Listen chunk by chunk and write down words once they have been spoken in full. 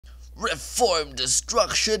reform,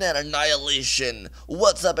 destruction, and annihilation.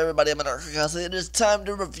 What's up, everybody? I'm Anarka. It is time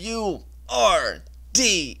to review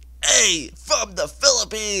R.D.A. from the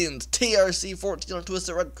Philippines. TRC 14 on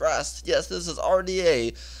Twisted Red Cross. Yes, this is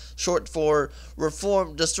R.D.A., short for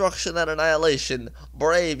Reform, Destruction, and Annihilation.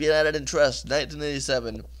 Brave, United in Trust,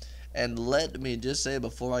 1987. And let me just say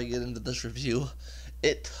before I get into this review,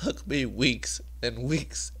 it took me weeks and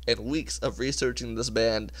weeks and weeks of researching this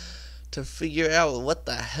band to figure out what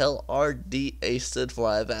the hell R.D.A. stood for.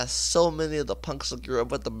 I've asked so many of the punks that grew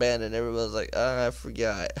up with the band, and everyone's like, I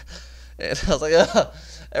forgot. And I was like,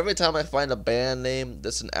 every time I find a band name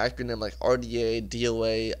that's an acronym like R.D.A.,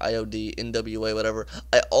 DOA, IOD, NWA, whatever,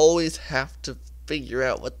 I always have to figure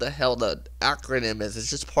out what the hell the acronym is. It's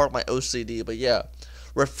just part of my OCD. But yeah,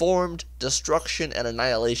 Reformed, Destruction, and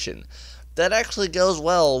Annihilation. That actually goes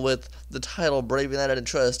well with the title Brave, United in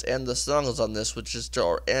Trust and the songs on this, which is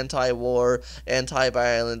anti-war,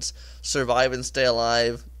 anti-violence, survive and stay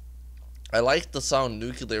alive. I like the song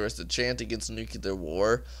Nuclear as the chant against nuclear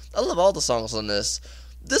war. I love all the songs on this.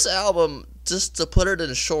 This album, just to put it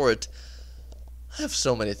in short, I have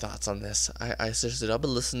so many thoughts on this. I seriously, I've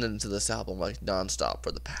been listening to this album like nonstop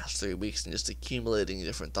for the past 3 weeks and just accumulating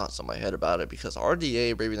different thoughts in my head about it, because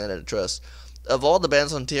R.D.A., Brave, United in Trust, of all the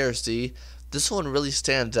bands on TRC, this one really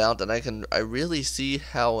stands out, and I really see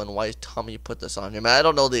how and why Tommy put this on him. I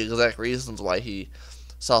don't know the exact reasons why he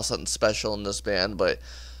saw something special in this band, but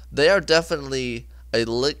they are definitely a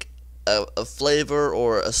flavor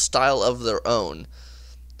or a style of their own.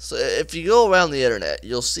 So if you go around the internet,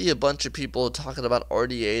 you'll see a bunch of people talking about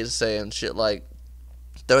R.D.A. saying shit like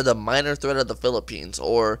they're the minor threat of the Philippines,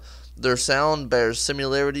 or their sound bears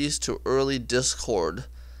similarities to early Dischord.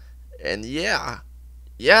 And yeah,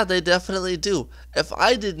 they definitely do. If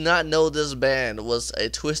I did not know this band was a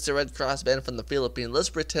Twisted Red Cross band from the Philippines, let's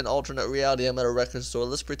pretend alternate reality, I'm at a record store.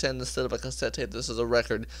 Let's pretend instead of a cassette tape, this is a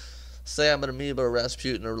record. Say I'm at Amoeba or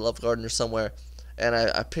Rasputin or Love Garden or somewhere, and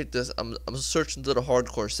I picked this. I'm searching through the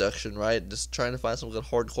hardcore section, right? Just trying to find some good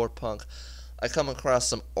hardcore punk. I come across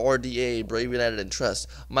some R.D.A., Brave, United in Trust.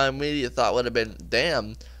 My immediate thought would have been,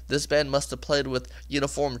 damn, this band must have played with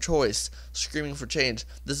Uniform Choice, Screaming for Change.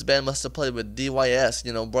 This band must have played with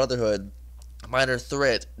DYS, Brotherhood, Minor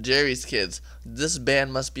Threat, Jerry's Kids. This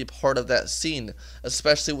band must be part of that scene,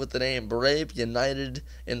 especially with the name Brave, United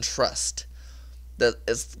in Trust. That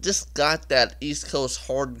it's just got that East Coast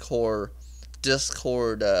hardcore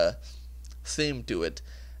Dischord theme to it,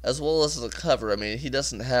 as well as the cover. I mean, he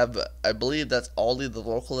doesn't have, I believe that's Ollie, the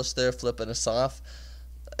vocalist there, flipping us off.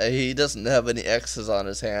 He doesn't have any X's on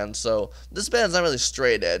his hands, so this band's not really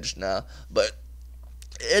straight edge now, but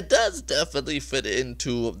it does definitely fit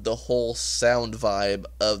into the whole sound vibe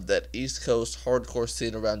of that East Coast hardcore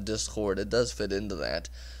scene around Dischord. It does fit into that,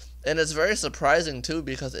 and it's very surprising too,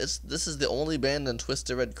 because this is the only band in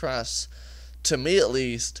Twisted Red Cross, to me at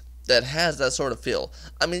least, that has that sort of feel.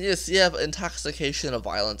 I mean, yes, you have Intoxication of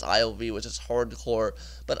Violence, IOV, which is hardcore,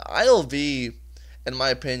 but IOV, in my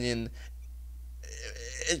opinion,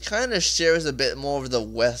 it kind of shares a bit more of the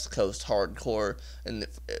West Coast hardcore, and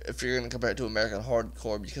if you're going to compare it to American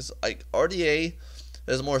hardcore, because like R.D.A.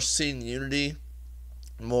 is more scene unity,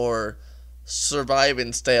 more survive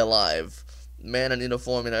and stay alive, man in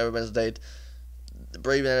uniform in everyone's date.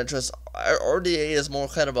 Brave and Interest, R.D.A. is more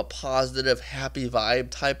kind of a positive, happy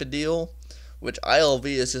vibe type of deal, which ILV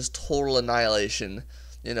is just total annihilation.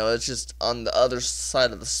 It's just on the other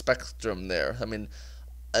side of the spectrum there. I mean,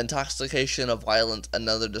 Intoxication of Violence,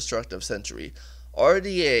 Another Destructive Century.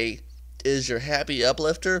 R.D.A. is your happy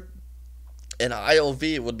uplifter, and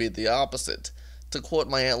IOV would be the opposite. To quote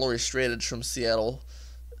my Aunt Lori Straight Edge from Seattle,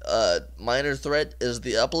 Minor Threat is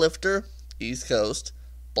the uplifter, East Coast.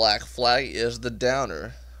 Black Flag is the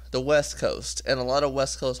downer, the West Coast. And a lot of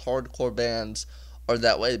West Coast hardcore bands are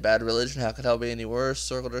that way. Bad Religion, How Could Hell Be Any Worse,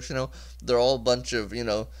 Circle Jerks, they're all a bunch of,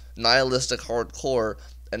 nihilistic hardcore.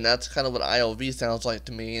 And that's kind of what IOV sounds like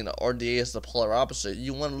to me, and R.D.A. is the polar opposite.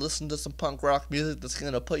 You want to listen to some punk rock music that's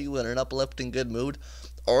going to put you in an uplifting good mood?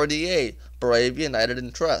 R.D.A., Brave, United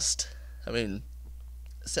in Trust. I mean,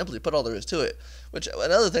 simply put, all there is to it. Which,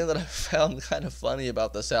 another thing that I found kind of funny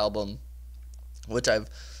about this album, which I've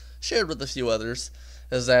shared with a few others,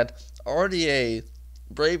 is that R.D.A.,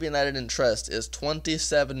 Brave, United in Trust, is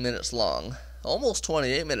 27 minutes long. Almost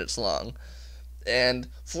 28 minutes long. And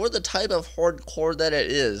for the type of hardcore that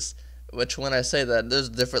it is, which when I say that, there's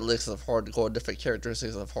different licks of hardcore, different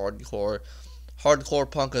characteristics of hardcore. Hardcore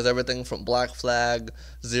punk is everything from Black Flag,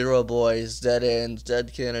 Zero Boys, Dead Ends,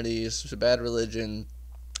 Dead Kennedys, Bad Religion,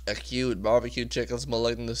 Acute, Barbecue Chickens,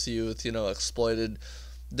 Malignant Youth, Exploited,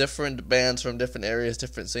 different bands from different areas,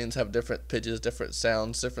 different scenes have different pitches, different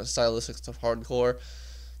sounds, different stylistics of hardcore.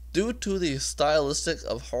 Due to the stylistic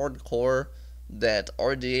of hardcore that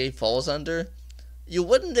R.D.A. falls under, you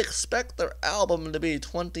wouldn't expect their album to be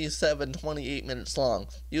 27, 28 minutes long.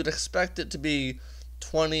 You'd expect it to be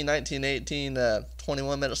 20, 19, 18,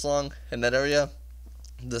 21 minutes long in that area.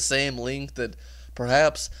 The same length that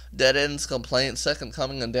perhaps Dead End's Complaint, Second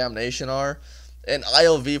Coming, and Damnation are. And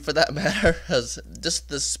IOV, for that matter, has just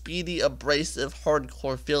the speedy, abrasive,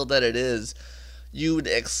 hardcore feel that it is. You'd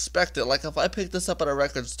expect it. Like, if I picked this up at a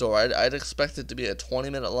record store, I'd expect it to be a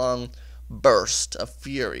 20-minute long burst of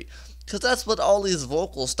fury. Because that's what Ollie's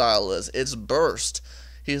vocal style is. It's burst.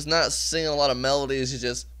 He's not singing a lot of melodies. He's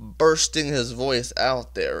just bursting his voice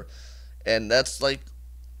out there. And that's like...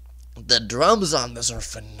 the drums on this are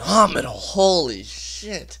phenomenal. Holy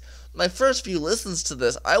shit. My first few listens to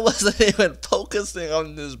this, I wasn't even focusing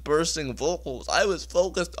on his bursting vocals. I was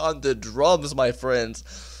focused on the drums, my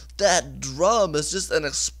friends. That drum is just an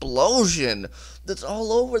explosion that's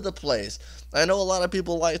all over the place. I know a lot of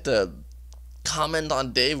people like to comment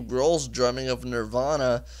on Dave Grohl's drumming of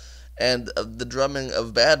Nirvana and the drumming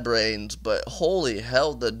of Bad Brains, but holy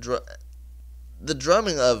hell, the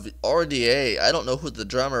drumming of R.D.A., I don't know who the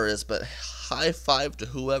drummer is, but high five to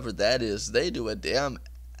whoever that is. They do a damn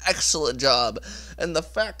excellent job. And the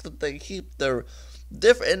fact that they keep their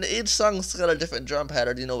different, and each song's got a different drum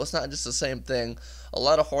pattern, you know, it's not just the same thing. A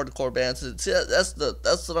lot of hardcore bands, see,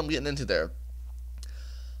 that's what I'm getting into there.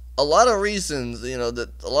 A lot of reasons, you know,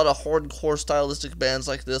 that a lot of hardcore stylistic bands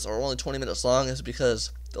like this are only 20 minutes long is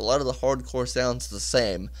because a lot of the hardcore sounds the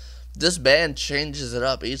same. This band changes it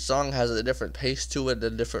up. Each song has a different pace to it, a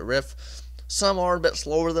different riff. Some are a bit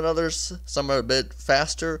slower than others. Some are a bit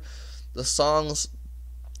faster. The songs,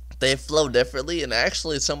 they flow differently. And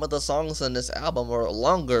actually, some of the songs on this album are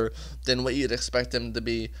longer than what you'd expect them to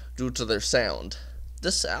be due to their sound.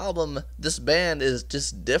 This band is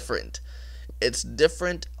just different. It's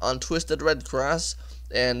different on Twisted Red Cross.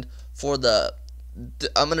 And for the,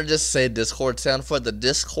 I'm going to just say Dischord sound. For the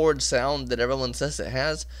Dischord sound that everyone says it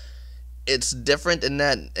has, it's different in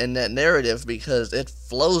that narrative because it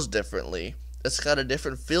flows differently. It's got a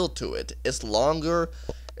different feel to it. It's longer,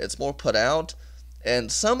 it's more put out,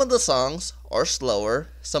 and some of the songs are slower.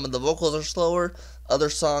 Some of the vocals are slower.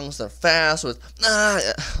 Other songs are fast with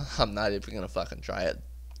I'm not even gonna fucking try it.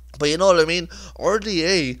 But you know what I mean?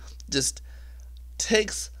 R.D.A. just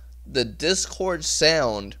takes the Dischord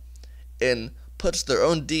sound and puts their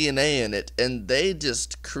own DNA in it, and they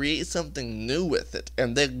just create something new with it,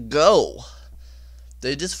 and they go.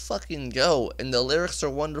 They just fucking go, and the lyrics are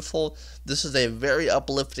wonderful. This is a very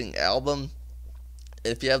uplifting album.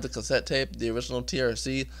 If you have the cassette tape, the original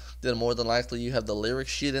TRC, then more than likely you have the lyric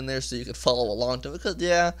sheet in there so you can follow along to it, because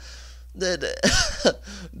yeah,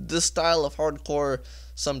 the style of hardcore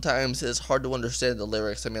sometimes is hard to understand the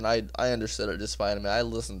lyrics. I mean, I understood it just fine. I mean, I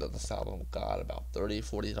listened to this album, God, about 30,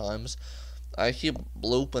 40 times. I keep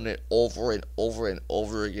looping it over and over and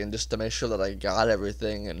over again just to make sure that I got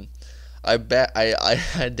everything, and I bet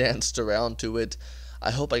I danced around to it.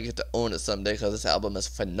 I hope I get to own it someday because this album is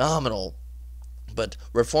phenomenal. But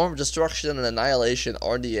Reformed Destruction and Annihilation,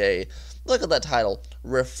 R.D.A. Look at that title.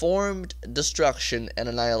 Reformed Destruction and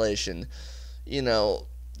Annihilation. You know,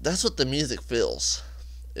 that's what the music feels.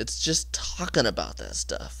 It's just talking about that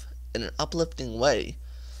stuff in an uplifting way.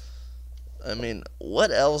 I mean,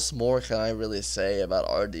 what else more can I really say about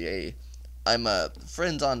R.D.A.? I'm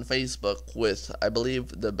friends on Facebook with, I believe,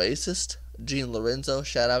 the bassist, Gene Lorenzo.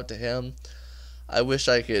 Shout out to him. I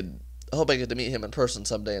hope I get to meet him in person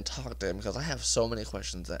someday and talk to him, because I have so many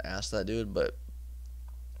questions to ask that dude. But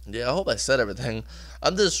yeah, I hope I said everything.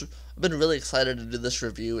 I've been really excited to do this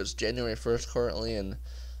review. It's January 1st currently, and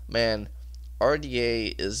man, R.D.A.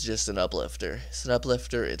 is just an uplifter. It's an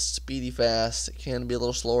uplifter. It's speedy fast. It can be a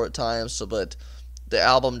little slower at times, but the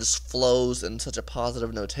album just flows in such a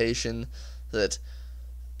positive notation that,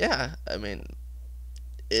 yeah, I mean,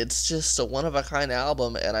 it's just a one-of-a-kind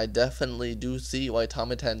album, and I definitely do see why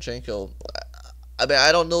Tommy Tanchenko, I mean,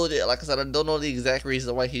 I don't know, like I said, I don't know the exact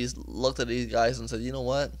reason why he's looked at these guys and said, you know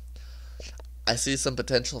what, I see some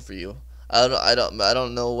potential for you. I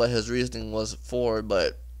don't know what his reasoning was for,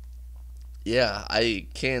 but yeah, I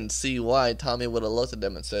can see why Tommy would have looked at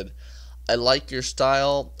them and said, I like your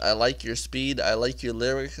style, I like your speed, I like your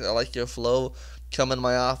lyrics, I like your flow. Come in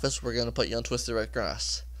my office, we're gonna put you on Twisted Red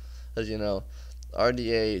Cross. As you know,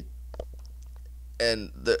 R.D.A.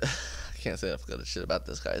 and I can't say enough good shit about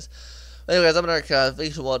this, guys. Anyways, I'm Anarka.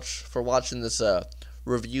 Thanks for watching this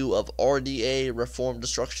review of R.D.A. Reformed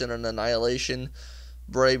Destruction and Annihilation.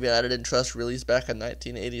 Brave United and Trust released back in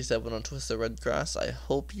 1987 on Twisted Red Cross. I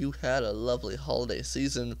hope you had a lovely holiday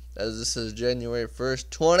season, as this is January 1st,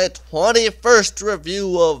 2020, first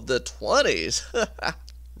review of the 20s.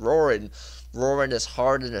 Roaring as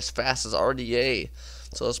hard and as fast as RDA.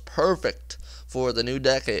 So it's perfect for the new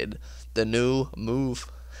decade, the new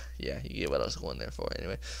move. Yeah, you get what I was going there for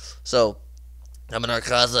anyway. So, I'm an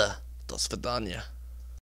Akaza. Dos Vidania.